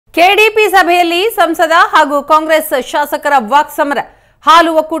KDP ಸಭೆಯಲ್ಲಿ ಸಂಸದ ಹಾಗೂ ಕಾಂಗ್ರೆಸ್ ಶಾಸಕರ ವಾಕ್ಸಮರ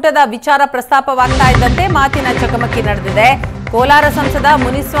ಹಾಲು ಒಕ್ಕೂಟದ ವಿಚಾರ ಪ್ರಸ್ತಾಪವಾಗ್ತಾ ಇದ್ದಂತೆ ಮಾತಿನ ಚಕಮಕಿ ನಡೆದಿದೆ. ಕೋಲಾರ ಸಂಸದ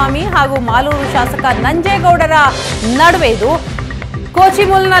ಮುನಿಸ್ವಾಮಿ ಹಾಗೂ ಮಾಲೂರು ಶಾಸಕ ನಂಜೇಗೌಡರ ನಡುವೆ ಇದು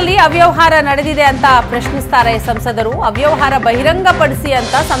ಕೋಚಿಮುಲ್ನಲ್ಲಿ ಅವ್ಯವಹಾರ ನಡೆದಿದೆ ಅಂತ ಪ್ರಶ್ನಿಸ್ತಾರೆ ಸಂಸದರು. ಅವ್ಯವಹಾರ ಬಹಿರಂಗಪಡಿಸಿ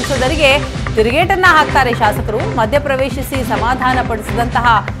ಅಂತ ಸಂಸದರಿಗೆ ತಿರುಗೇಟನ್ನ ಹಾಕ್ತಾರೆ ಶಾಸಕರು. ಮಧ್ಯಪ್ರವೇಶಿಸಿ ಸಮಾಧಾನ ಪಡಿಸಿದಂತಹ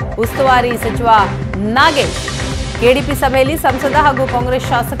ಉಸ್ತುವಾರಿ ಸಚಿವ ನಾಗೇಶ್ ಕೆಡಿಪಿ ಸಭೆಯಲ್ಲಿ ಸಂಸದ ಹಾಗೂ ಕಾಂಗ್ರೆಸ್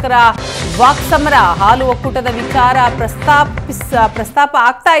ಶಾಸಕರ ವಾಕ್ಸಮರ ಹಾಲು ಒಕ್ಕೂಟದ ವಿಚಾರ ಪ್ರಸ್ತಾಪ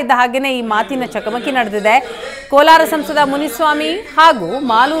ಆಗ್ತಾ ಇದ್ದ ಹಾಗೇನೆ ಈ ಮಾತಿನ ಚಕಮಕಿ ನಡೆದಿದೆ. ಕೋಲಾರ ಸಂಸದ ಮುನಿಸ್ವಾಮಿ ಹಾಗೂ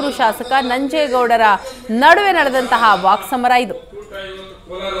ಮಾಲೂರು ಶಾಸಕ ನಂಜೇಗೌಡರ ನಡುವೆ ನಡೆದಂತಹ ವಾಕ್ಸಮರ ಇದು.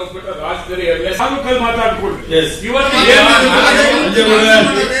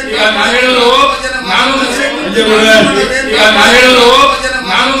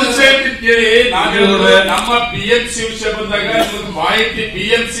 ನಮ್ಮ ಪಿಎಂಸಿ ವಿಷಯ ಬಂದಾಗ ಮಾಹಿತಿ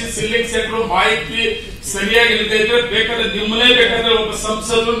ಪಿಎಂಸಿ ಸಿಲ್ಲಿಂಗ್ ಸೆಂಟರ್ ಮಾಹಿತಿ ಸರಿಯಾಗಿ ಇಲ್ಲದೆ ಇದ್ರೆ ಬೇಕಾದ್ರೆ ನಿಮ್ಮನೇ ಬೇಕಾದ್ರೆ ಒಬ್ಬ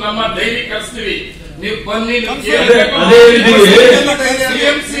ಸಂಸದರು ನಮ್ಮ ಡೈರಿ ಕಳಿಸ್ತೀವಿ, ನೀವು ಬನ್ನಿ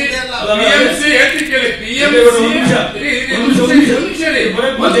ಪಿಎಂಸಿ ಹೇಳ್ತಿ ಕೇಳಿ.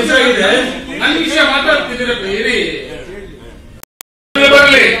 ನನ್ನ ವಿಷಯ ಮಾತಾಡ್ತಿದ್ದೀರಪ್ಪ ಇರಿ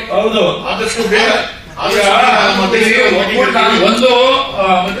ಬರಲಿ. ಹೌದು ಆದಷ್ಟು ಬೇಗ ಒಂದು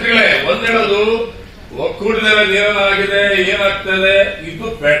ಮಂತ್ರಿಗಳೇ ಒಂದ್ ಹೇಳೋದು ಒಕ್ಕೂಟದಲ್ಲಿ ಏನಾಗಿದೆ ಏನಾಗ್ತದೆ ಇದು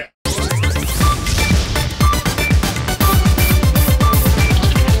ಬೇಡ.